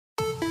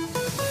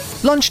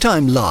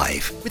Lunchtime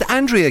Live with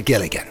Andrea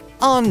Gilligan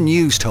on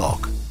News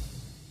Talk.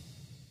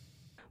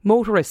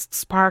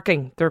 Motorists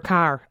parking their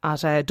car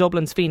at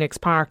Dublin's Phoenix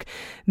Park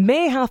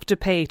may have to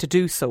pay to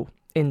do so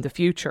in the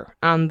future,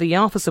 and the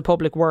Office of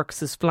Public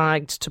Works has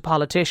flagged to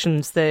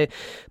politicians the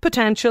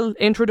potential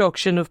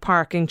introduction of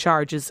parking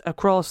charges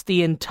across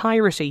the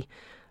entirety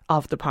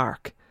of the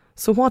park.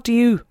 So what do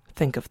you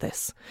think of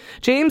this?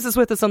 James is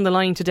with us on the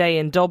line today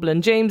in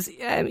Dublin. James,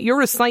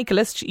 you're a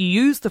cyclist, you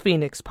use the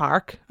Phoenix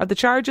Park. Are the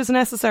charges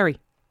necessary?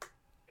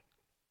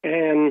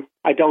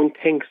 I don't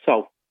think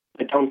so.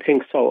 I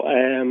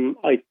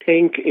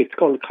think it's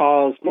going to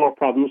cause more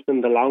problems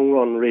in the long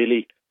run,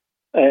 really,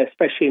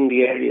 especially in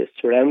the areas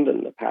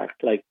surrounding the park,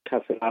 like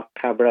Castlelock,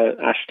 Cabra,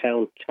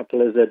 Ashtown,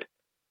 Chapel Izard.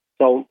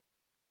 So,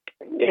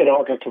 in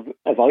order to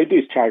avoid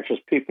these charges,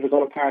 people are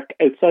going to park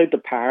outside the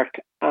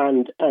park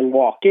and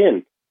walk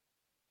in.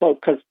 So,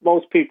 because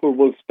most people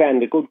will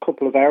spend a good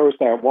couple of hours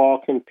there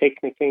walking,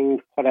 picnicking,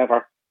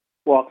 whatever,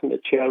 walking the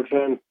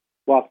children,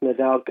 walking the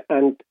dog,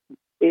 and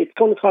it's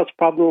going to cause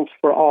problems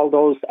for all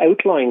those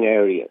outlying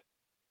areas.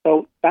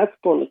 So that's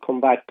going to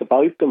come back to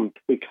bite them,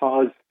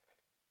 because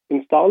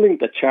installing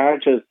the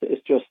charges is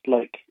just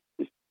like,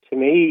 to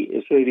me,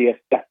 is really a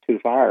step too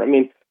far. I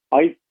mean,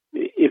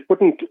 it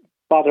wouldn't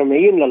bother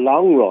me in the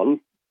long run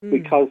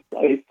because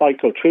I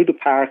cycle through the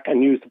park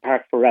and use the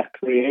park for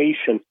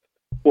recreation,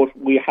 but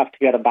we have to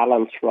get a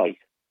balance right.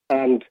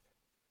 And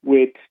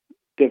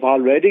they've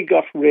already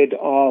got rid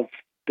of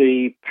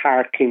the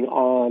parking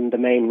on the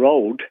main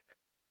road,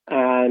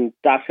 and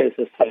that is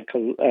a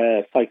cycle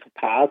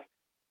path.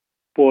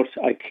 But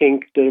I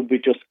think they'll be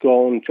just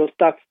going just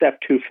that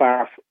step too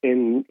far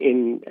in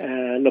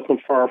looking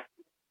for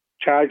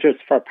charges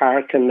for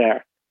parking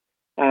there.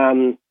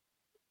 How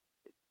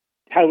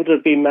would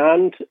it be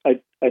manned?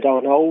 I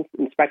don't know.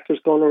 Inspectors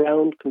going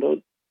around,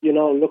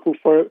 looking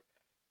for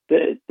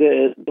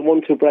the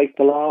ones who break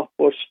the law.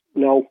 But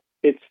no,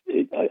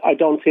 I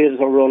don't see it as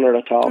a runner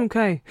at all.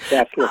 Okay.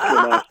 Definitely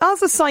not.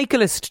 As a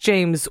cyclist,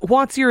 James,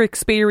 what's your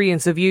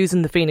experience of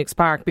using the Phoenix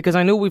Park? Because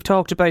I know we've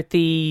talked about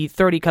the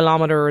 30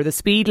 kilometre or the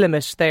speed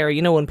limit there,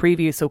 on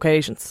previous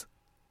occasions.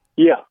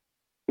 Yeah.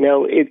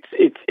 No,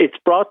 it's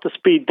brought the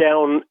speed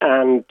down,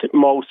 and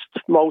most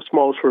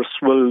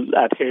motorists will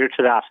adhere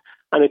to that.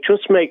 And it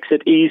just makes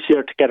it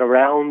easier to get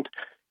around.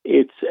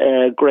 It's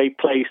a great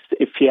place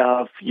if you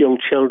have young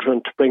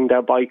children to bring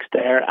their bikes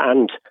there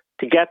and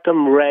to get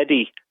them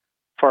ready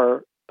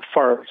for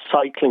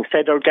cycling.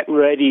 Say they're getting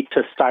ready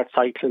to start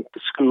cycling to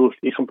school.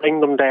 You can bring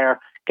them there,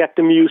 get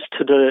them used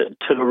to the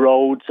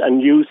roads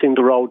and using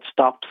the road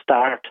stop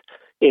start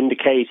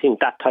indicating,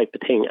 that type of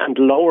thing. And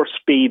lower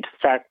speed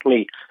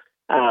certainly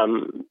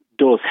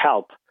does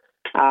help.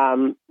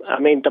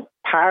 The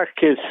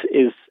park is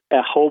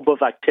a hub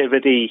of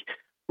activity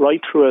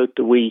right throughout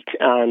the week,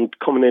 and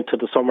coming into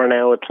the summer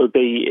now, it'll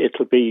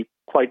be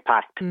quite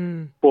packed.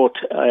 But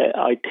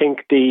I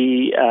think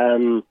the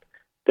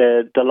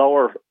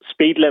lower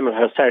speed limit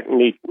has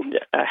certainly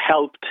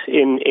helped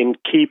in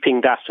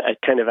keeping that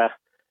kind of a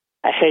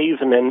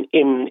haven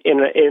in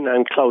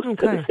and close to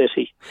the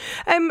city.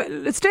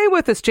 Stay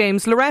with us,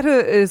 James.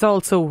 Loretta is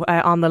also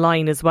on the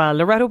line as well.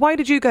 Loretta, why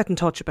did you get in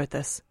touch about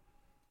this?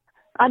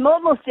 I'm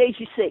almost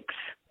 86.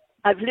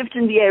 I've lived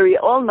in the area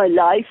all my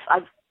life.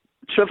 I've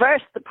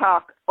traversed the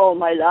park all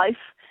my life.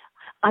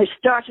 I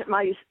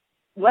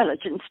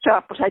didn't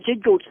start, but I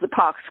did go to the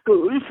park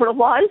school for a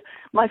while.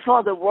 My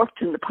father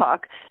worked in the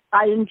park.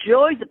 I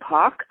enjoy the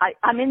park.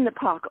 I'm in the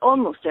park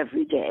almost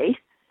every day.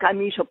 I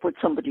meet up with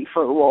somebody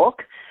for a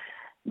walk.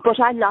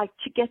 But I like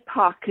to get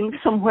parking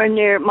somewhere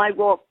near my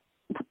walk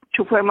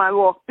to where my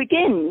walk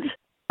begins.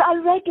 I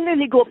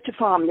regularly go up to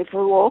Farmley for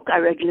a walk. I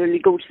regularly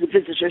go to the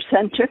visitor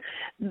centre.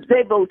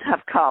 They both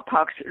have car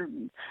parks.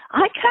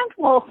 I can't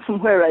walk from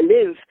where I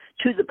live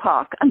to the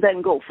park and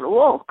then go for a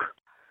walk.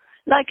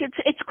 Like,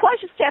 it's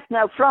quite a step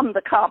now from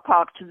the car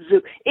park to the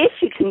zoo,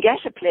 if you can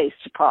get a place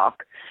to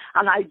park.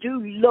 And I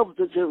do love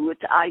the zoo.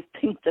 I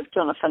think they've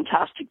done a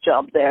fantastic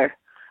job there.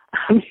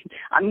 I mean,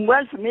 I'm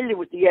well familiar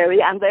with the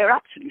area, and they're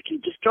absolutely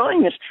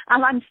destroying it.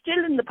 And I'm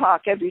still in the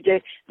park every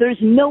day.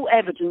 There's no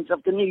evidence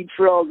of the need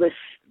for all this,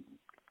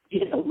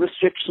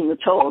 restriction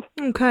at all.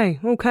 Okay.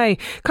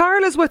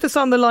 Carl is with us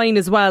on the line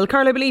as well.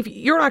 Carl, I believe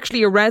you're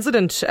actually a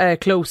resident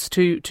close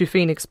to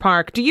Phoenix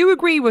Park. Do you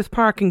agree with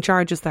parking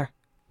charges there?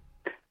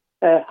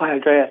 Hi,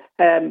 Andrea.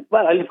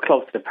 Well, I live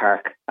close to the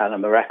park, and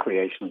I'm a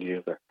recreational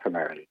user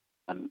primarily.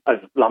 And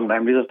I've long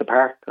memories of the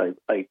park.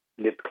 I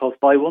lived close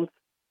by once,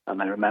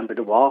 and I remember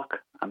the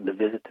walk and the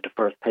visit to the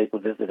first papal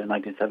visit in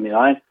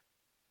 1979.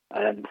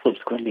 And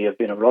subsequently, I've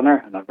been a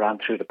runner, and I've ran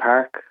through the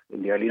park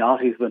in the early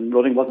 90s when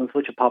running wasn't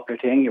such a popular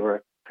thing. You were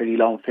a pretty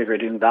lone figure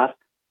doing that.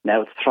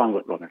 Now it's thronged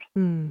with runners.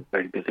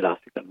 Very busy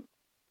last weekend.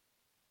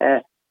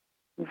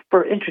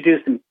 For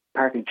introducing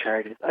parking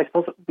charges, I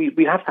suppose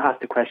we have to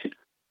ask the question,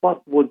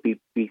 what would we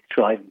be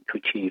striving to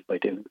achieve by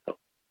doing so?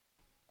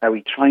 Are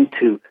we trying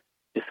to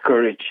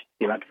discourage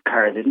the amount of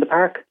cars in the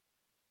park,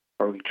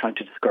 or are we trying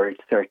to discourage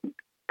certain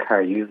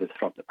car users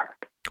from the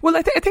park? Well,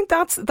 I think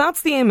that's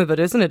the aim of it,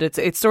 isn't it?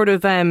 It's sort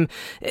of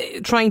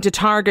trying to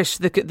target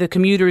the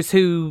commuters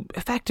who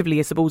effectively,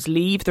 I suppose,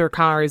 leave their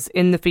cars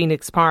in the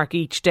Phoenix Park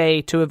each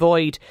day to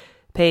avoid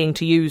paying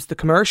to use the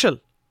commercial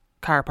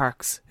car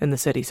parks in the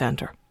city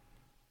centre.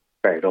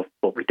 Fair enough,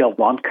 but we don't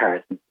want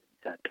cars in the city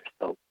centre.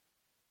 So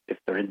if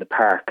they're in the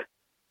park,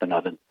 they're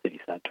not in the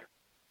city centre.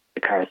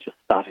 The car is just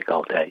static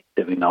all day,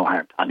 doing no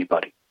harm to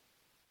anybody.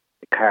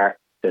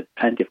 There's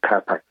plenty of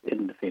car parks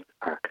in the Phoenix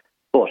Park,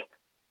 but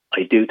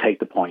I do take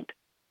the point.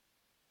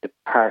 The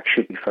park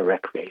should be for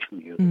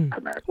recreational use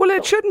primarily. Well,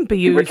 it shouldn't be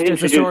used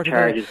as a sort of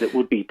charges. It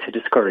would be to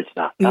discourage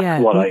that.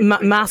 That's what I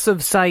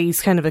massive size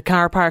kind of a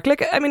car park.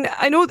 Like, I mean,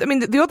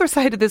 the other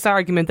side of this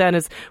argument then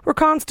is we're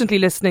constantly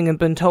listening and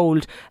being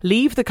told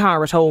leave the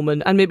car at home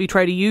and maybe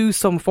try to use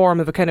some form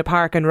of a kind of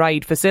park and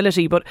ride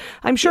facility. But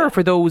I'm sure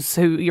for those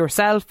who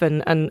yourself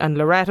and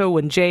Loretto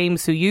and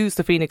James who use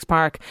the Phoenix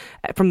Park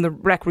from the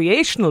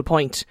recreational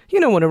point,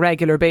 on a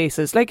regular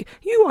basis, like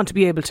you want to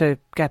be able to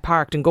get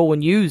parked and go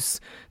and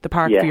use the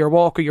park for your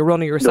walk or your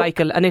run or your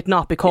cycle, and it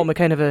not become a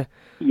kind of a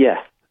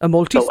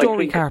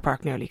multi-storey car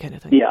park nearly kind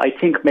of thing. Yeah, I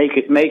think make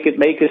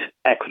it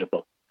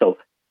equitable. So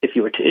if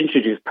you were to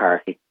introduce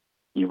parking,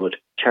 you would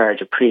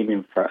charge a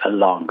premium for a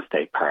long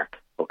stay park.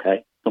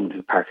 Okay, someone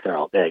who parks there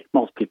all day.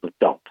 Most people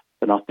don't.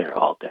 They're not there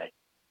all day.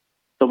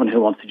 Someone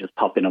who wants to just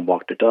pop in and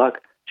walk their dog,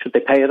 should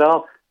they pay it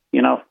all?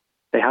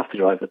 They have to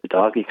drive with the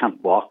dog. You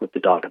can't walk with the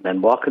dog and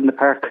then walk in the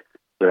park.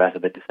 We're at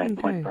about the same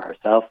point for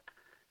ourselves.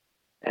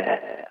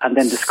 And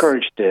then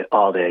discourage the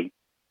all-day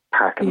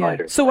parking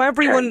riders. So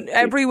everyone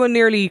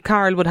nearly,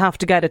 Carl, would have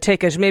to get a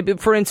ticket. Maybe,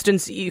 for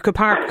instance, you could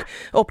park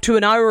up to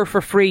an hour for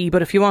free,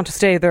 but if you want to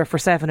stay there for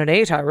 7 and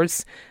 8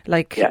 hours,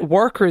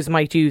 workers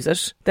might use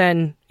it,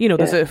 then,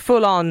 there's a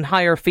full-on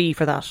higher fee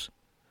for that.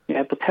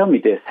 Yeah, but tell me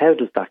this, how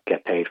does that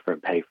get paid for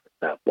and pay for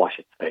that? Wash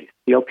its face.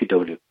 The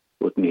OPW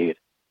would need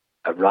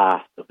a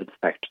raft of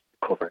inspectors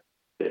to cover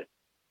the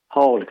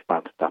whole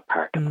expanse of that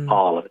park and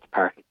all of its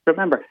parking.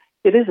 Remember,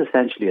 it is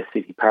essentially a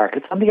city park.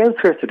 It's on the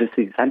outskirts of the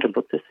city centre,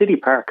 but it's a city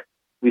park.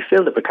 We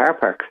filled it with car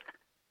parks.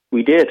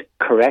 We did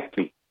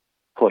correctly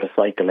put a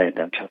cycle lane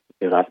down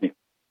Chesterfield Avenue,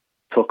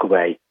 took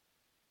away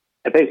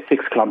about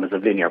 6 kilometres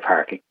of linear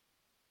parking.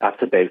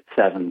 That's about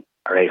 700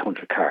 or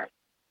 800 cars.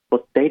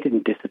 But they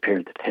didn't disappear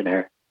into thin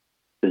air.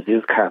 The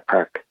zoo's car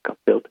park got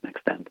built and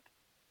extended.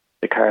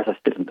 The cars are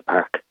still in the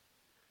park.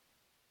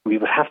 We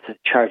would have to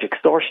charge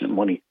extortionate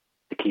money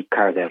to keep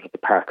cars out of the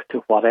park.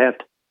 To what end?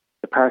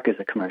 The park is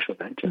a commercial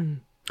venture.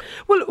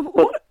 Well,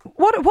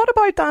 what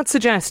about that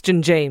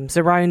suggestion, James,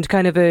 around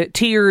kind of a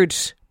tiered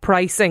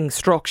pricing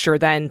structure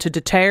then to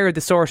deter the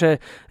sort of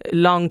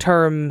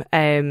long-term,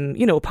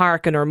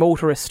 parking or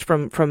motorist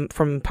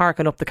from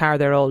parking up the car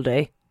there all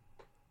day?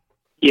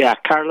 Yeah,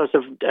 Carlos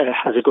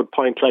has a good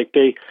point. Like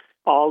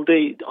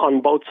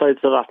on both sides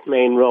of that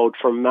main road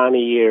for many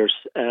years,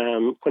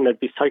 when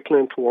I'd be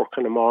cycling to work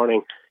in the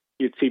morning,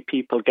 you'd see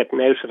people getting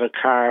out of their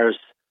cars,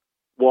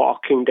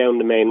 walking down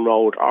the main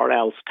road, or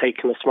else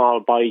taking a small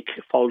bike,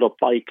 fold-up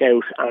bike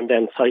out, and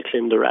then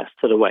cycling the rest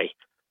of the way.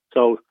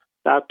 So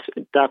that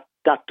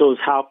does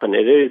happen.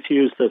 It is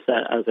used as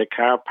a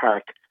car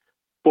park,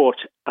 but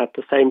at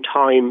the same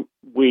time,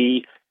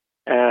 we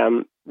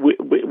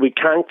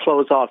can't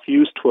close off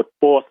use to it.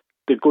 But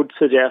the good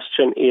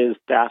suggestion is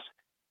that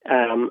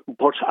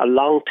put a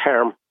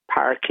long-term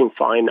parking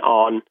fine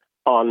on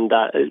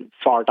that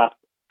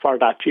for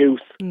that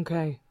use.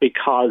 Okay.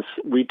 Because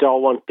we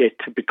don't want it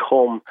to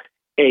become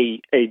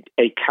a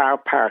car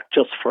park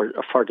just for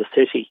the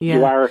city. Yeah.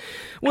 You are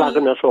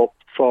flagging it up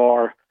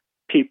for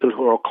people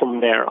who are coming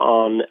there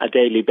on a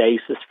daily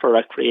basis for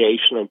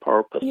recreational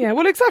purpose. Yeah,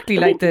 well, exactly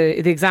like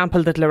the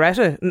example that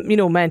Loretta,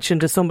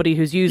 mentioned as somebody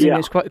who's using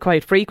it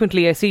quite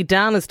frequently. I see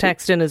Dan has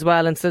texted in as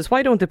well and says,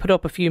 why don't they put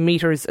up a few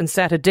metres and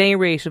set a day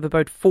rate of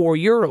about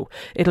 €4?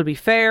 It'll be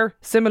fair,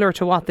 similar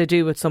to what they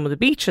do at some of the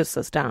beaches,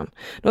 says Dan.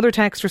 Another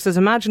texter says,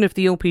 imagine if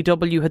the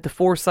OPW had the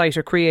foresight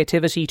or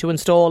creativity to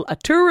install a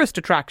tourist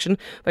attraction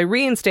by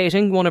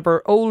reinstating one of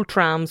our old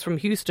trams from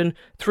Houston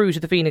through to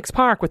the Phoenix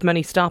Park with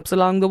many stops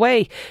along the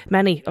way.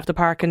 Many of the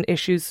parking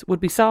issues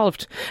would be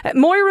solved.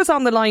 Moira's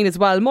on the line as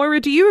well. Moira,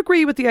 do you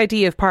agree with the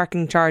idea of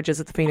parking charges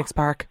at the Phoenix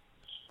Park?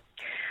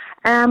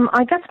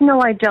 I guess no,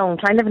 I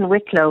don't. I live in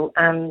Wicklow,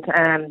 and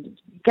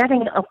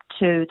getting up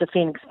to the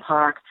Phoenix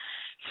Park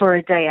for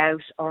a day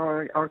out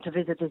or to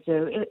visit the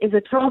zoo is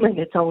a trauma in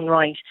its own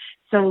right.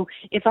 So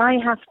if I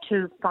have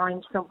to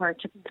find somewhere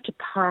to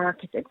park,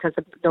 because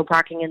there's no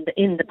parking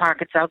in the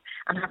park itself,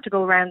 and have to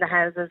go around the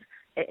houses,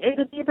 it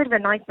would be a bit of a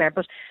nightmare.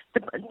 But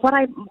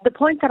the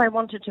point that I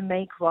wanted to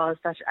make was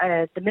that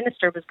the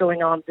Minister was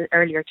going on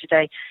earlier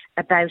today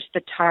about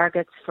the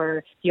targets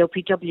for the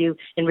OPW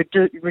in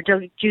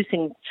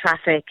reducing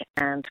traffic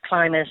and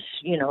climate,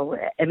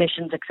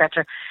 emissions,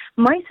 etc.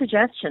 My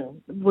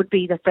suggestion would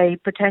be that they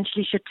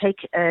potentially should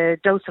take a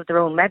dose of their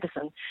own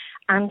medicine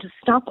and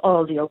stop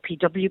all the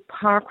OPW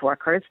park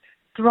workers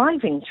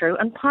driving through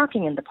and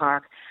parking in the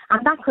park.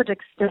 And that could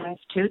extend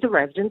to the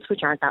residents,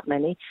 which aren't that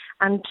many,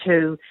 and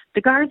to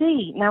the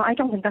Gardaí. Now, I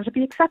don't think that would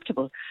be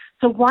acceptable.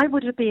 So why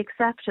would it be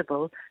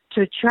acceptable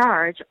to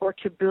charge or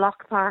to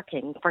block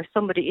parking for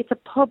somebody? It's a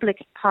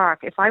public park.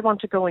 If I want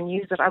to go and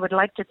use it, I would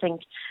like to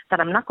think that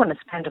I'm not going to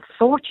spend a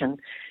fortune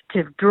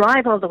to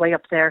drive all the way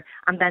up there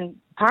and then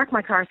park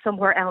my car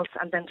somewhere else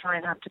and then try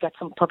and have to get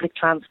some public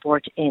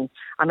transport in.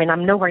 I mean,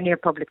 I'm nowhere near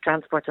public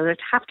transport, so I'd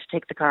have to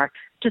take the car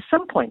to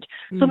some point.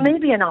 So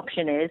maybe an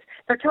option is,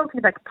 they're talking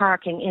about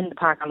parking in the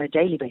park on a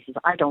daily basis.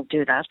 I don't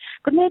do that.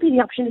 But maybe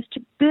the option is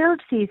to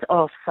build these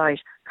off-site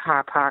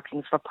car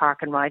parkings for park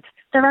and rides.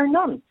 There are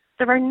none.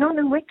 There are none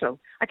in Wicklow.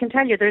 I can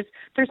tell you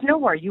there's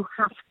nowhere. You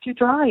have to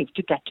drive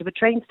to get to a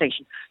train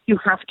station. You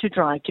have to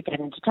drive to get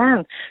into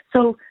town.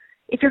 So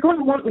if you're going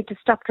to want me to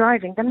stop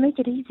driving, then make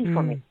it easy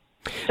for me.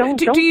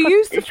 Do you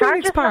use the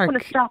Phoenix Park not going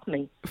to stop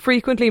me.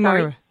 frequently,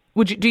 Moira?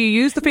 Do you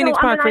use the Phoenix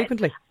Park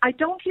frequently? I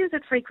don't use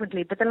it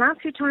frequently, but the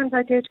last few times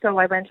I did go,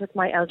 I went with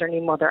my elderly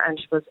mother, and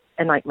it was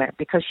a nightmare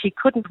because she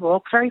couldn't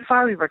walk very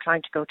far. We were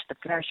trying to go to the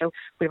fair show.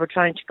 We were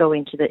trying to go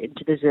into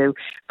the zoo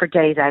for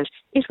days out.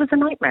 It was a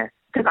nightmare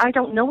because I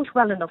don't know it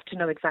well enough to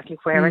know exactly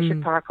where I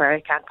should park, where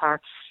I can't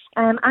park.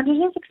 And it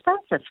is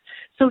expensive.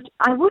 So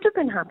I would have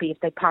been happy if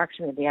they parked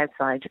me on the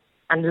outside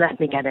and let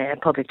me get a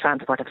public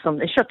transport of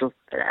a shuttle.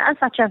 As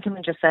that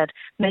gentleman just said,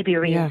 maybe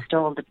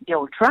reinstall the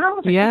old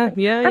trams. That'd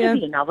be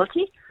a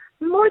novelty.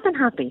 More than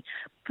happy.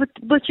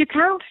 But you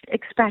can't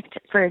expect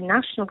for a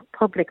national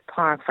public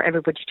park for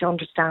everybody to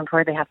understand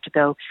where they have to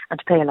go and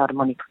to pay a lot of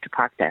money to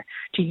park there,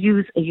 to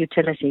use a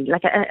utility,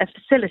 like a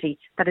facility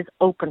that is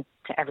open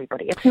to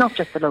everybody. It's not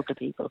just the local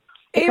people.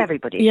 It's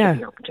everybody it should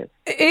be open to.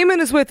 Eamon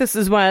is with us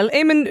as well.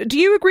 Eamon, do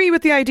you agree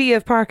with the idea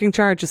of parking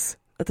charges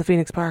at the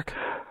Phoenix Park?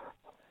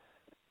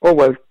 Oh,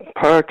 well,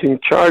 parking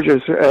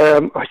charges,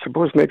 I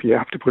suppose maybe you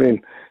have to put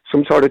in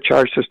some sort of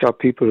charge to stop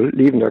people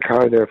leaving their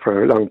car there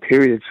for long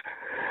periods.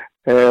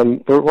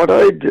 But what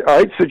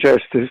I'd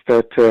suggest is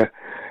that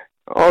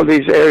all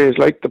these areas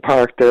like the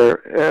park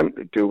there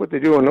do what they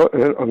do on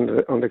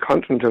the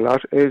continent a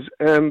lot, is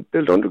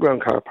build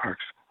underground car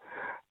parks.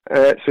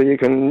 So you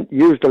can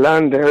use the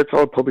land there, it's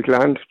all public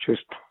land,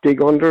 just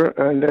dig under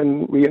and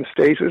then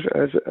reinstate it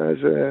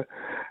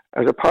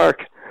as a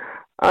park.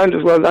 And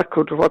as well,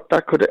 what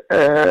that could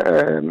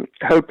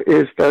help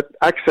is that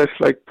access,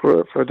 like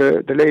for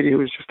the lady who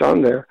was just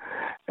on there,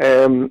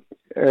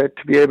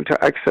 to be able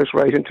to access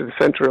right into the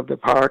centre of the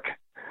park.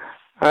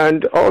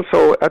 And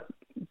also, at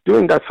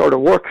doing that sort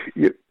of work,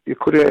 you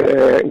could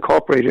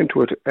incorporate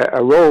into it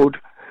a road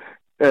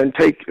and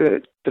take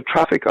the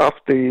traffic off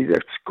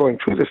that's going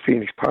through this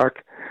Phoenix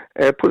Park,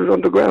 put it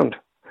underground.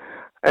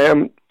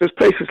 There's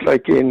places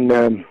like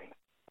in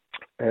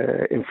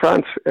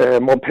France,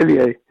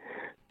 Montpellier,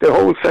 the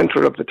whole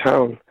centre of the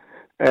town,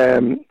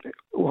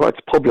 what's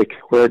public,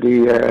 where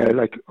the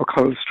like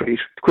O'Connell Street,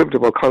 equivalent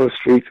of O'Connell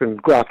Street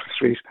and Grafton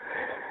Street,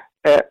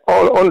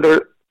 all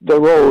under the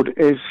road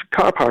is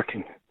car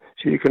parking.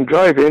 So you can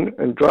drive in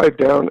and drive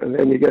down, and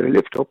then you get a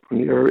lift up, and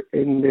you're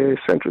in the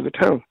centre of the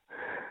town.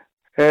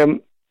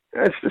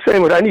 It's the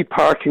same with any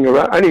parking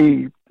around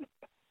any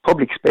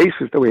public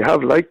spaces that we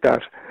have like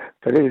that.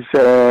 That is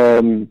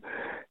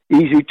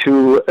easy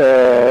to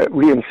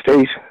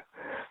reinstate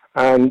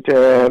and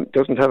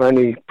doesn't have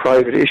any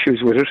private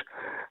issues with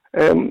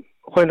it.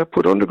 Why not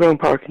put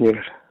underground parking in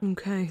it?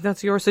 Okay,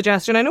 that's your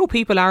suggestion. I know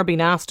people are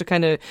being asked to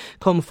kind of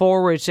come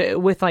forward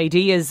with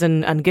ideas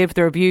and give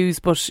their views,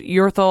 but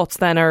your thoughts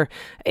then are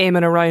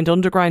aiming around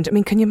underground. I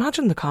mean, can you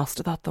imagine the cost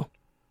of that though?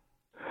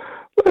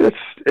 Well,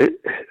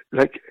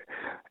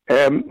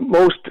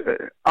 most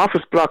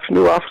office blocks,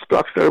 new office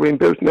blocks that are being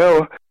built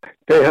now,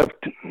 they have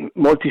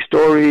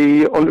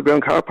multi-storey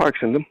underground car parks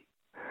in them.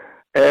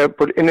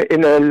 But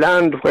in a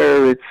land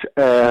where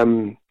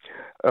it's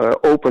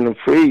open and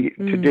free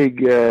to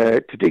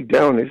dig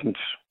down isn't.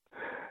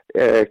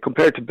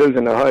 Compared to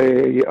building a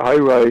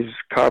high-rise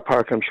car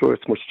park, I'm sure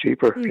it's much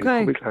cheaper in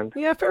public land.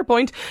 Yeah, fair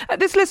point.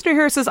 This listener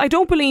here says, I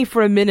don't believe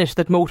for a minute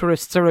that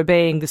motorists are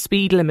obeying the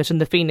speed limit in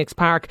the Phoenix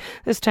Park.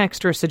 This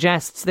texter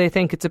suggests they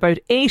think it's about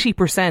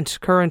 80%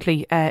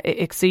 currently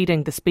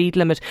exceeding the speed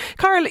limit.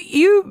 Carl,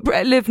 you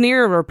live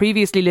near or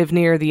previously lived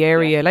near the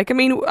area. Yeah. Like, I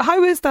mean,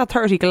 how is that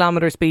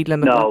 30-kilometre speed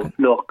limit working?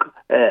 Look,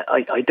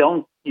 I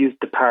don't use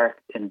the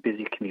park in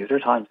busy commuter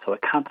time, so I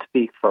can't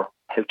speak for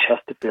how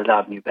Chesterfield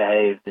Avenue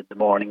behaves in the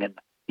morning and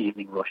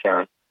evening rush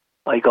hours.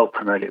 I go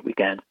primarily at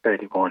weekends,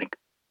 early morning.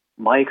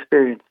 My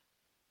experience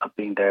of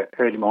being there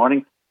early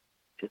morning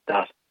is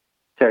that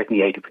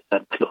certainly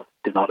 80% plus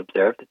do not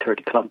observe the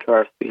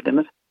 30-kilometre-hour speed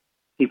limit.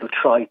 People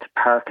try to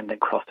park and then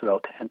cross the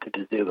road to enter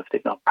the zoo if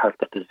they've not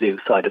parked at the zoo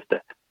side of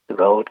the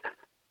road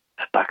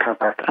at that car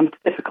park. And it's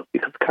difficult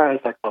because cars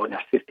are going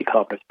at 50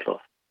 kilometres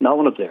plus. No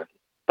one observes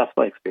it. That's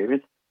my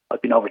experience.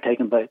 I've been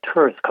overtaken by a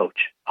tourist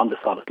coach on the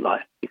solid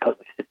line because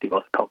I simply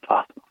wasn't going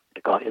fast enough for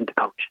the guy in the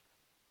coach.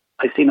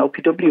 I've seen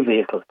OPW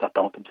vehicles that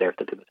don't observe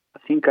the limit.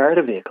 I've seen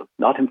Garda vehicles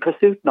not in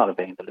pursuit, not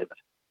obeying the limit.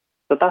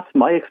 So that's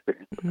my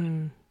experience of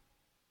it.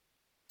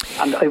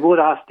 And I would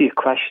ask you a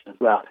question as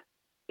well.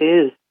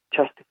 Is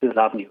Chesterfield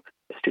Avenue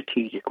a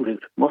strategic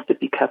route? Must it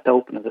be kept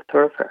open as a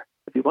thoroughfare?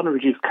 If you want to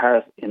reduce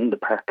cars in the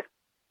park,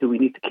 do we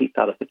need to keep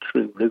that as a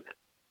true route?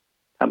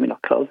 Can we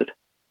not close it?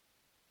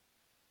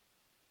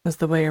 As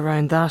the way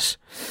around that.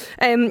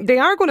 They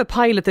are going to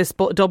pilot this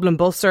Dublin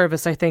bus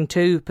service, I think,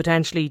 too,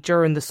 potentially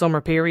during the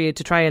summer period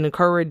to try and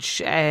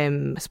encourage,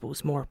 I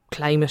suppose, more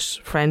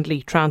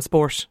climate-friendly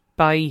transport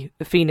by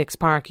the Phoenix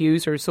Park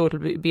users. So it'll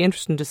be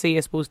interesting to see,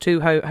 I suppose,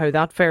 too, how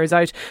that fares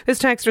out. This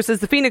texter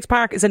says the Phoenix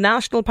Park is a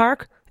national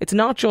park. It's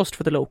not just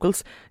for the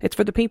locals, it's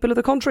for the people of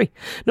the country.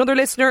 Another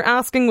listener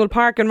asking, will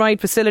park and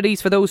ride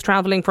facilities for those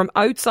travelling from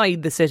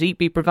outside the city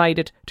be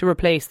provided to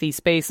replace these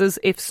spaces?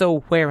 If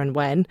so, where and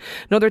when?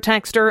 Another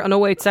texter on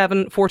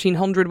 087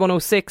 1400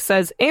 106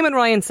 says, Eamon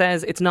Ryan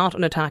says it's not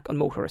an attack on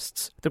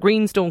motorists. The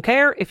Greens don't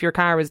care if your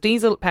car is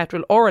diesel,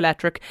 petrol or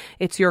electric.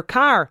 It's your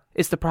car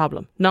is the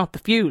problem, not the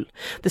fuel.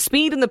 The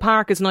speed in the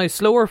park is now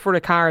slower for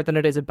a car than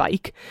it is a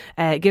bike,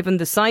 given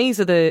the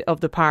size of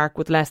the park,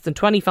 with less than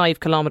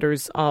 25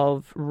 kilometres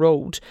of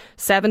road,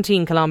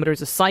 17 kilometres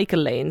of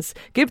cycle lanes.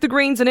 Give the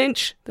Greens an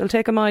inch, they'll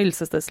take a mile,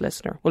 says this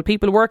listener. Will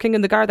people working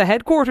in the Garda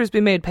headquarters be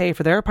made pay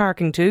for their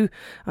parking too,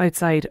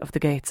 outside of the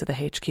gates of the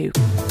HQ?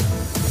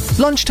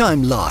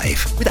 Lunchtime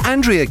Live with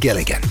Andrea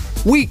Gilligan.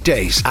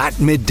 Weekdays at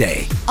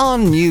midday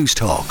on News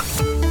Talk.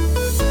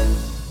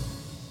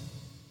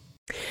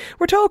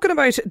 We're talking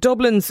about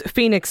Dublin's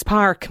Phoenix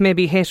Park may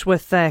be hit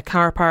with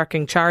car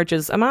parking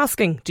charges. I'm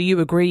asking, do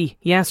you agree?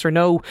 Yes or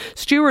no?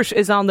 Stuart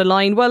is on the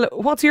line. Well,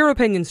 what's your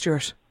opinion,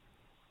 Stuart?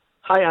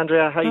 Hi,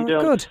 Andrea. How you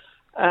doing? Good.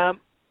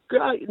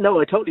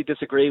 No, I totally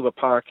disagree with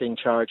parking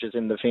charges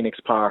in the Phoenix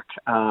Park.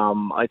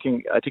 I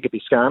think it'd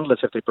be scandalous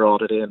if they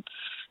brought it in.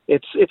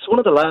 It's one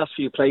of the last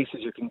few places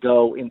you can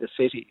go in the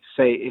city.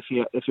 Say if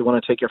you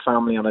want to take your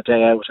family on a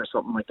day out or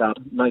something like that,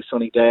 nice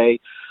sunny day.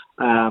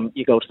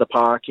 You go to the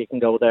park, you can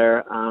go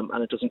there,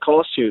 and it doesn't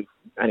cost you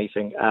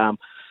anything.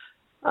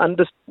 And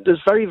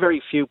there's very,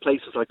 very few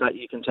places like that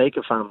you can take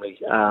a family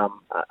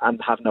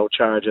and have no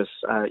charges.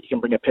 You can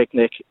bring a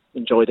picnic,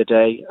 enjoy the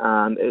day,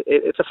 and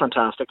it's a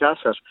fantastic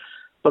asset.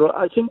 But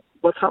I think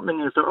what's happening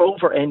is they're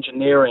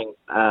over-engineering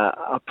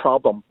a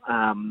problem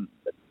and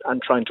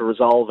trying to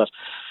resolve it.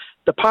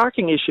 The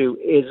parking issue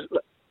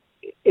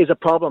is a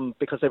problem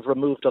because they've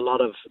removed a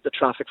lot of the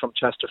traffic from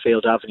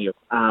Chesterfield Avenue,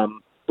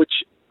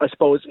 which I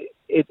suppose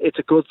it's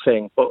a good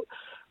thing, but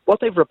what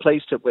they've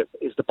replaced it with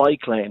is the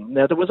bike lane.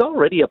 Now, there was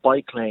already a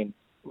bike lane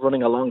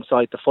running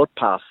alongside the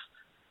footpath,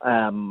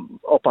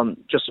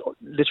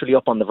 literally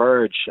up on the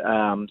verge.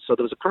 So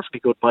there was a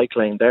perfectly good bike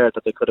lane there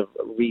that they could have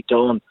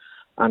redone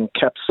and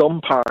kept some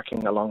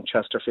parking along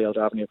Chesterfield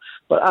Avenue.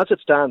 But as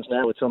it stands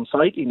now, it's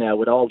unsightly now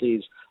with all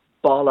these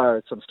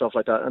bollards and stuff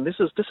like that. And this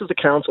is the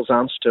council's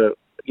answer to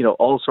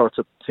all sorts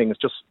of things.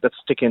 Just let's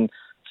stick in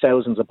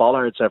thousands of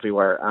bollards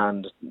everywhere,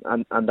 and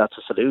that's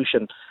a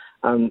solution.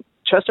 And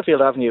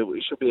Chesterfield Avenue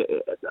should be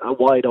a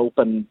wide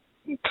open,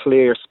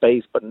 clear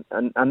space, but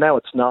now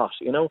it's not,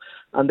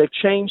 And they've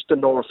changed the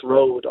North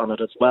Road on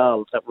it as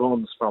well, that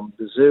runs from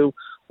the zoo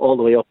all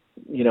the way up,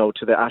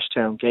 to the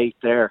Ashtown Gate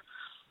there.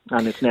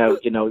 And it's now,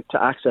 to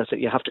access it,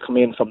 you have to come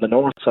in from the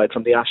north side,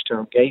 from the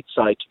Ashtown Gate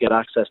side to get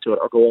access to it,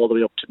 or go all the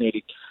way up to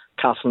nearly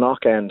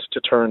Castleknock end to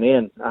turn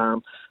in.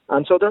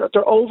 And so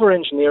they're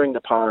over-engineering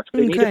the park.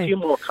 They need a few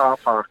more car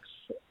parks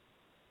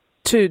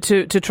to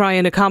try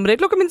and accommodate.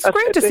 Look, I mean, it's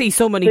great to see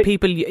so many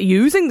people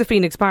using the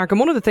Phoenix Park, and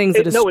one of the things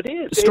that has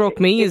struck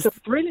me is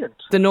brilliant.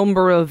 The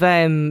number of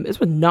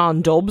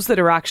non-dubs that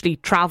are actually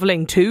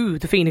travelling to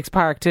the Phoenix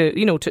Park to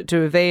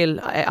avail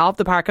of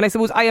the park. And I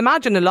suppose I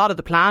imagine a lot of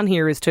the plan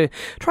here is to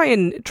try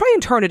and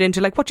turn it into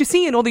like what you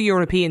see in other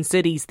European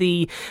cities,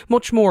 the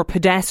much more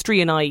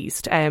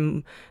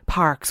pedestrianised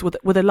parks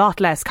with a lot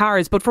less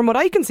cars. But from what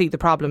I can see, the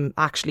problem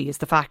actually is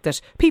the fact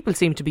that people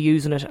seem to be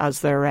using it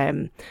as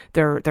their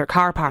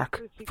car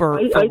park for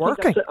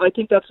working. I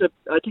think that's a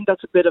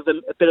bit of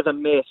a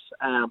myth.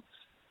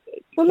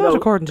 Well, not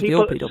according to the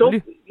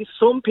OPW.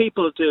 Some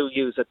people do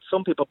use it,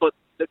 some people, but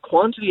the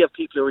quantity of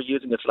people who are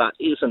using it for that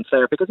isn't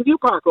fair. Because if you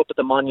park up at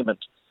the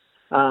monument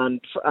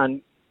and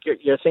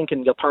you're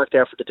thinking you'll park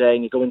there for the day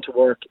and you go into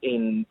work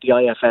in the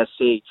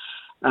IFSC,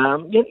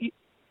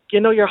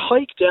 your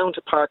hike down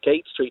to Park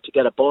 8th Street to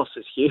get a bus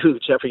is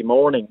huge every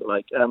morning.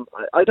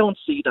 I don't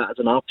see that as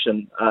an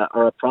option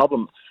or a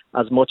problem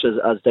as much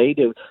as they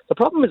do. The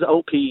problem is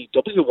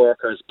OPW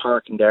workers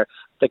parking there.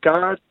 The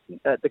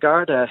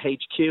Garda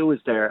HQ is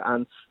there,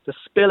 and the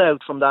spill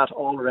out from that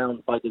all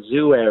around by the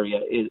zoo area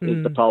is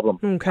the problem.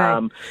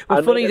 Okay.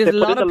 Well, funny, there's a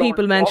lot of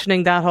people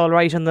mentioning that, all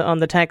right, on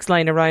the text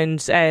line around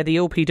the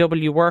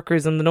OPW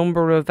workers and the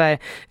number of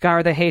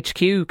Garda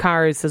HQ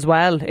cars as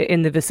well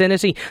in the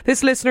vicinity.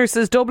 This listener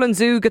says Dublin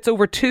Zoo gets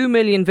over 2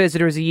 million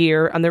visitors a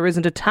year and there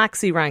isn't a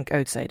taxi rank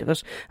outside of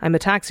it. I'm a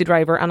taxi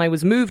driver and I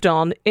was moved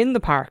on in the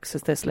park,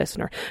 says this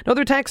listener.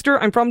 Another texter,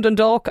 I'm from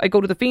Dundalk. I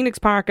go to the Phoenix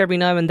Park every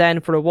now and then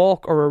for a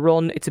walk or a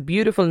run. It's a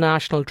beautiful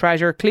national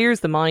treasure, clears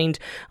the mind.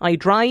 I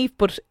drive,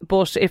 but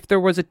if there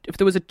was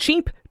a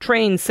cheap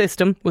train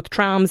system with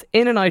trams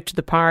in and out to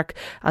the park,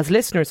 as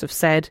listeners have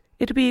said,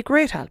 it'd be a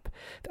great help.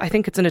 I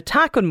think it's an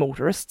attack on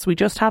motorists. We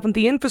just haven't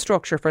the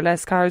infrastructure for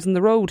less cars on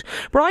the road.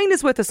 Brian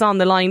is with us on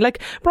the line.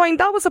 Brian,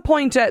 that was a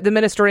point the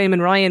Minister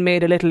Eamon Ryan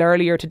made a little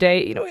earlier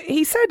today.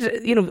 He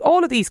said,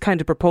 all of these kind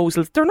of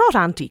proposals, they're not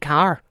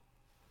anti-car.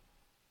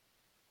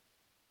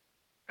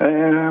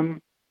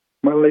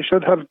 Well, they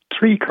should have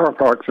 3 car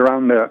parks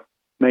around the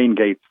main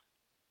gates,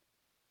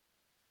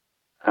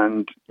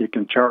 and you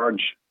can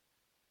charge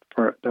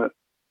for the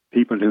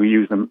people who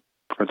use them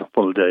for the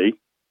full day.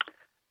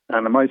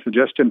 And my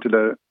suggestion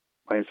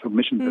my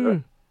submission to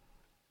it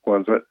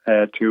was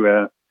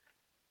to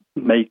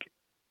make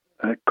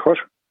a cut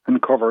and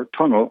cover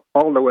tunnel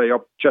all the way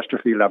up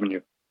Chesterfield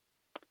Avenue.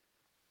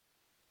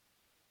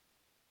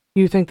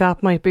 You think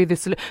that might be the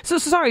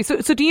solution?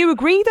 So do you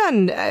agree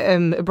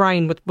then,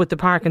 Brian, with the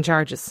parking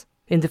charges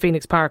in the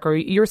Phoenix Park? Or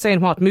you're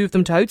saying what, move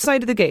them to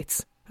outside of the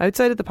gates,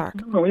 outside of the park?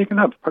 No, you can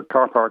have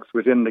car parks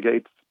within the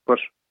gates, but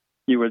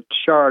you would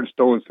charge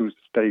those who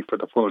stay for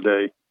the full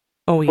day.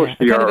 Oh yeah,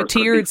 kind of a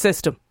tiered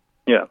system.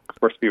 Yeah, the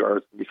first few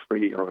hours would be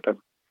free or whatever.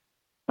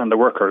 And the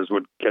workers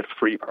would get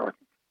free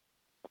parking.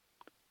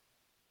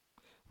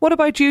 What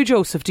about you,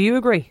 Joseph? Do you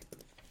agree?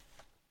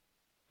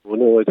 Well,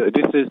 no,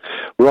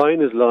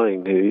 Ryan is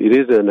lying. It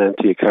is an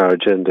anti-car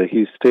agenda.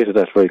 He's stated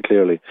that very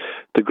clearly.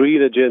 The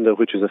Green agenda,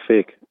 which is a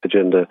fake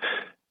agenda,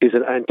 is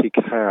an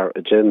anti-car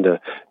agenda.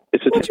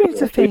 What do you mean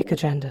it's a fake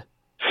agenda?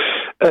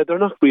 They're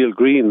not real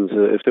Greens.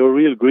 If they were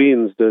real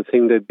Greens, the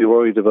thing they'd be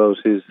worried about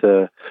is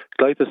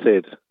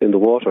glyphosate in the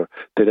water.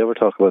 They never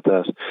talk about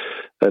that.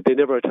 They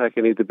never attack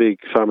any of the big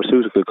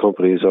pharmaceutical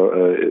companies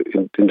or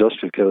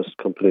industrial chemist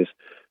companies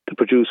to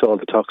produce all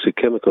the toxic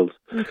chemicals.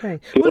 Okay.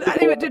 Well,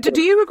 anyway,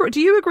 do you agree? Do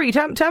you agree?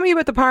 Tell me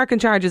about the parking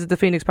charges at the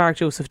Phoenix Park,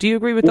 Joseph. Do you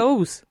agree with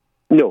those?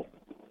 No.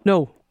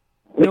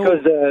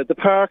 Because the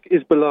park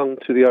belong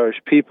to the Irish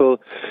people.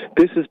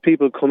 This is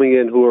people coming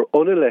in who are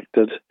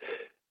unelected,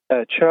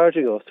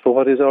 charging us for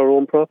what is our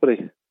own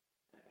property.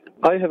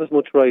 I have as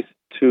much right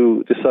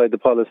to decide the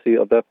policy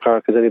of that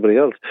park as anybody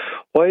else.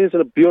 Why is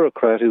it a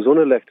bureaucrat who's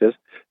unelected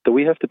that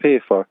we have to pay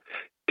for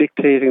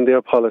dictating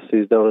their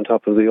policies down on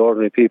top of the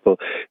ordinary people?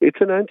 It's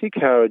an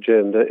anti-car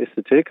agenda. It's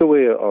to take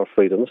away our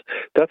freedoms.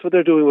 That's what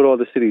they're doing with all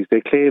the cities.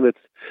 They claim it's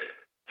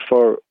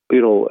for,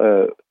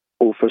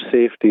 for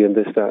safety and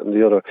this, that and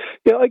the other.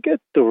 Yeah, I get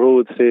the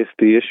road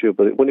safety issue,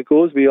 but when it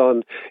goes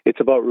beyond, it's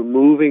about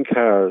removing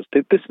cars.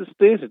 This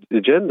stated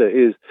agenda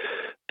is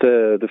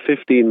the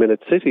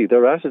 15-minute city.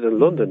 They're at it in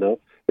London now.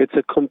 It's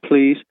a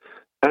complete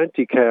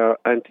anti-car,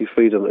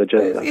 anti-freedom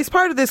agenda. It's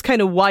part of this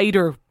kind of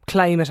wider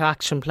climate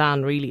action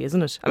plan, really,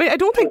 isn't it? I mean, I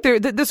don't think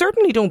they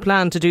certainly don't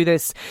plan to do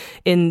this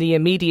in the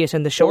immediate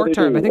and the short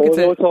term. I think it's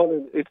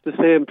the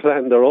same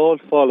plan. They're all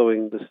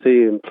following the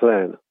same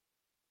plan.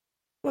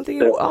 Well,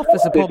 the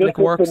Office of Public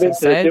Works has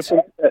said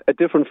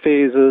different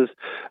phases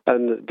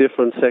and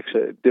different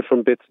sections,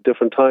 different bits,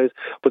 different times,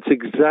 but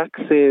it's the exact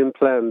same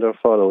plan they're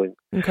following.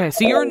 Okay,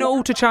 so you're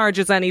no to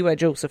charges anyway,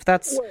 Joseph.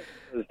 That's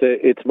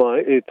it's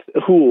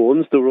who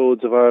owns the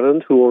roads of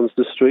Ireland? Who owns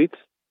the streets?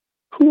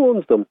 Who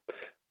owns them?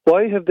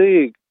 Why have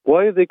they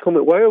come?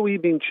 Why are we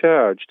being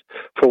charged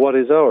for what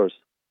is ours?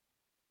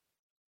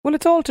 Well,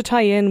 it's all to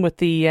tie in with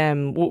the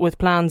with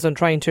plans on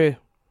trying to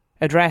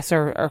address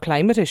our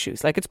climate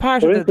issues. Like, it's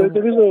part of the...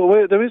 There is no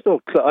way. There is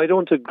no... I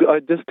don't agree.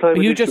 This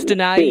climate you just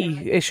deny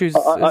issues,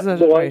 isn't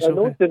it? I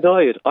don't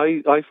deny it.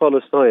 I follow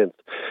science.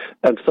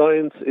 And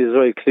science is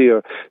very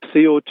clear.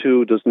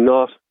 CO2 does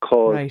not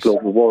cause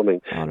global warming.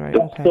 Right,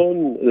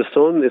 the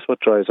sun is what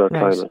drives our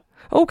climate.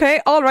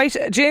 Okay, all right.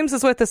 James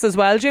is with us as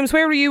well. James,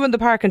 where were you in the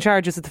parking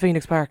charges at the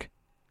Phoenix Park?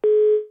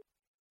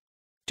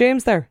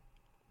 James there?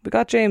 We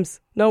got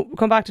James. No, we'll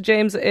come back to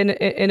James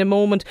in a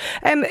moment.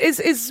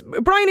 Is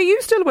Brian, are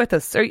you still with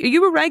us? Are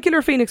you a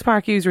regular Phoenix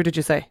Park user, did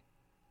you say?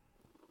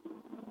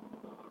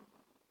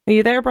 Are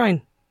you there,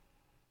 Brian?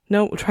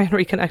 No, we'll try and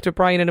reconnect with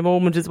Brian in a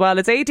moment as well.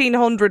 It's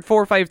 1800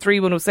 453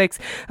 106.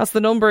 That's the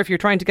number if you're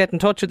trying to get in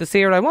touch with us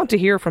here. I want to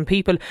hear from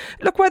people.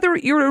 Look, whether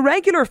you're a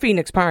regular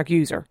Phoenix Park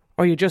user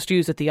or you just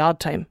use it the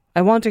odd time,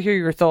 I want to hear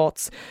your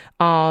thoughts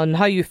on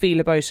how you feel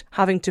about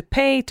having to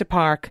pay to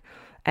park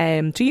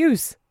to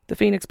use the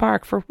Phoenix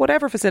Park for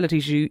whatever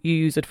facilities you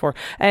use it for.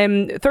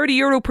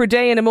 €30 per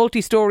day in a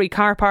multi-storey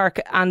car park,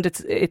 and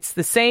it's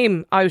the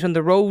same out on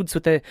the roads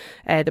with the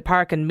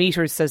parking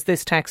meters, says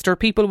this texter.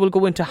 People will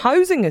go into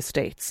housing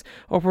estates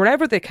or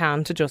wherever they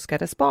can to just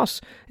get a spot.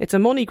 It's a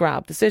money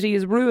grab. The city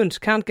is ruined,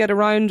 can't get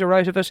around or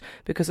out of it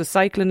because of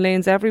cycling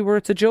lanes everywhere.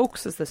 It's a joke,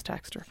 says this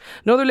texter.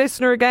 Another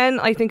listener again,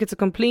 I think it's a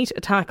complete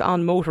attack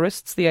on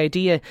motorists, the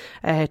idea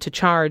to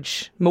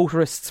charge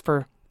motorists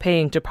for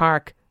paying to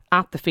park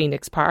at the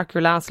Phoenix Park.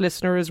 Your last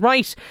listener is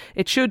right.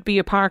 It should be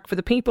a park for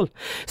the people.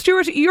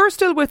 Stuart, you're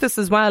still with us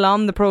as well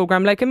on the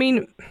programme. Like, I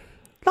mean,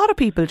 a lot of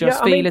people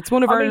just feel it's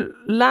one of our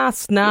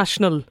last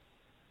national...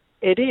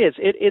 It is.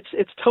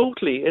 It's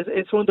totally...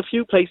 It's one of the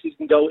few places you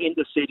can go in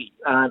the city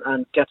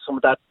and get some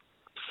of that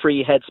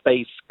free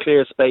headspace,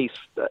 clear space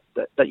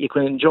that you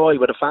can enjoy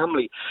with a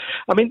family.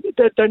 I mean,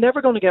 they're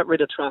never going to get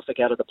rid of traffic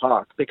out of the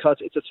park because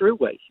it's a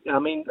throughway. I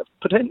mean,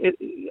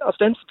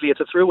 ostensibly it's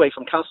a throughway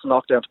from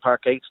Castleknock down to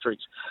Parkgate Street.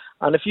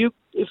 And if you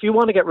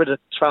want to get rid of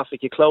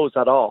traffic, you close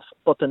that off.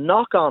 But the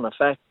knock-on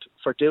effect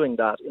for doing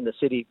that in the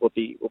city would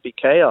be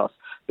chaos,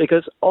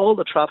 because all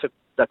the traffic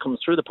that comes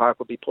through the park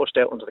would be pushed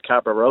out onto the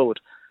Cabra Road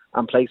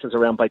and places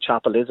around by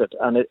Chapel Lizard,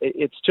 and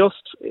it's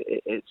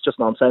just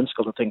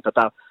nonsensical to think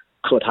that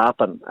could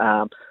happen.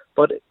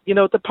 But you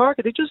know, the park,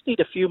 they just need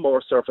a few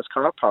more surface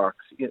car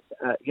parks.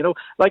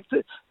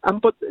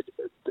 But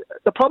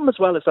the problem as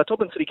well is that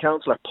Dublin City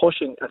Council are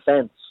pushing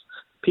events,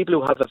 people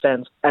who have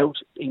events out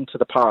into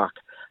the park.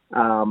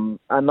 And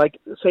like,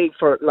 say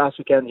for last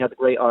weekend, you had the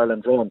Great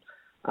Ireland Run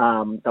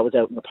that was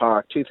out in the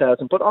park,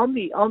 2,000. But on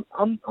the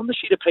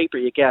sheet of paper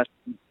you get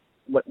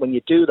when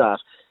you do that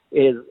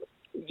is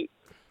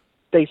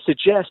they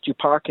suggest you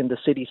park in the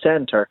city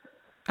centre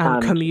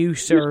and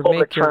commute or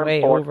make your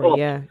way over.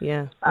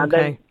 Yeah. And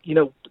then,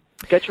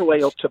 get your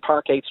way up to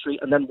Parkgate Street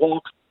and then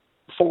walk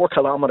 4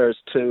 kilometres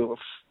to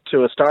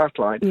a start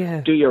line,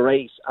 do your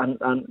race, and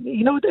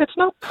it's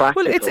not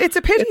practical. Well, it's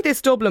a pity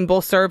this Dublin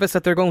bus service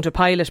that they're going to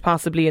pilot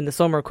possibly in the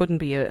summer couldn't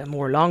be a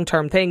more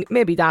long-term thing.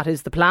 Maybe that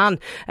is the plan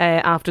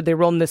after they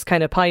run this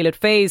kind of pilot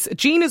phase.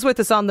 Jean is with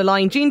us on the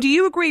line. Jean, do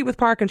you agree with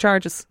parking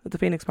charges at the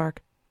Phoenix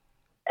Park?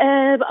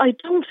 I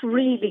don't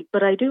really,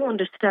 but I do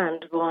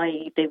understand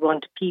why they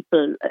want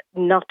people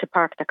not to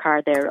park their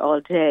car there all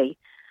day.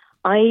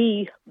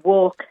 I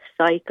walk,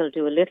 cycle,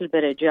 do a little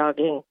bit of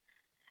jogging,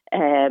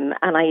 and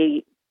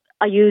I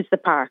use the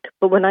park.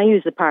 But when I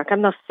use the park,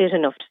 I'm not fit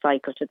enough to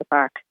cycle to the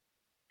park.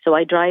 So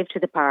I drive to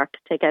the park,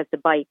 take out the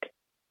bike,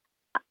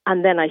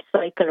 and then I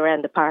cycle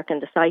around the park in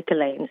the cycle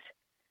lanes.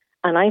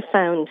 And I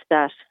found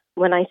that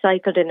when I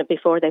cycled in it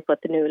before they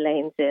put the new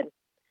lanes in,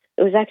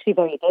 it was actually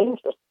very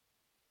dangerous.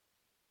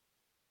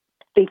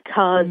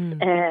 Because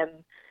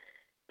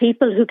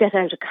people who get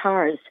out of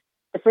cars,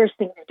 the first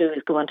thing they do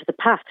is go onto the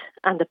path,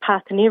 and the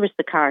path nearest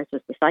the cars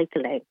is the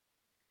cycle lane.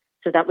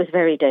 So that was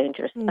very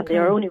dangerous. Okay. And the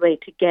only way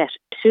to get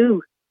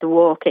to the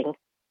walking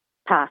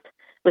path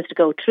was to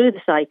go through the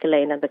cycle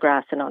lane and the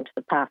grass and onto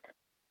the path.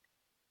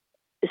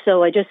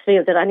 So I just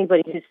feel that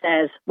anybody who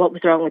says what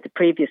was wrong with the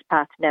previous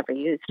path never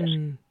used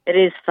it. It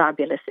is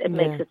fabulous. It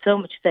makes it so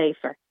much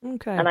safer.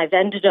 Okay. And I've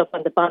ended up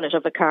on the bonnet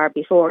of a car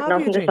before,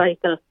 not in the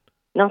cycle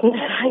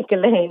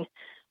lane,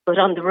 but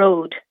on the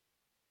road,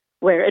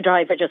 where a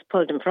driver just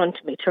pulled in front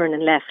of me,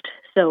 turning left.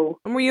 So,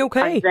 and were you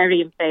okay? I'm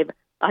very in favour.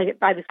 I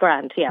was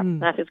grand,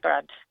 that was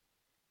grand.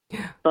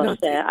 But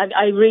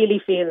I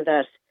really feel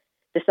that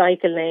the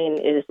cycle lane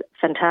is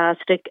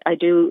fantastic. I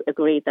do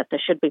agree that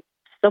there should be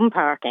some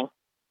parking,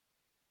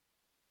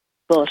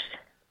 but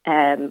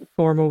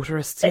for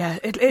motorists,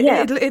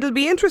 it'll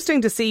be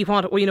interesting to see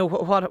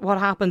what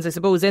happens, I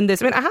suppose, in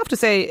this. I mean, I have to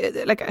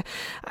say, like,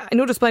 I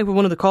know despite what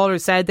one of the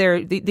callers said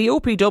there, the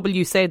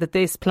OPW say that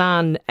this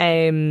plan,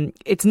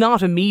 it's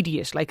not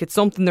immediate. Like, it's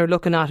something they're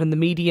looking at in the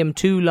medium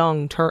to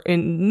long term.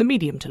 In the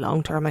medium to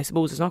long term, I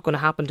suppose, it's not going to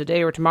happen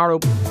today or tomorrow.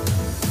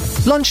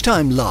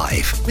 Lunchtime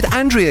Live with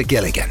Andrea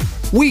Gilligan,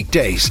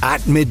 weekdays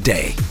at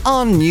midday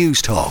on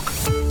News Talk.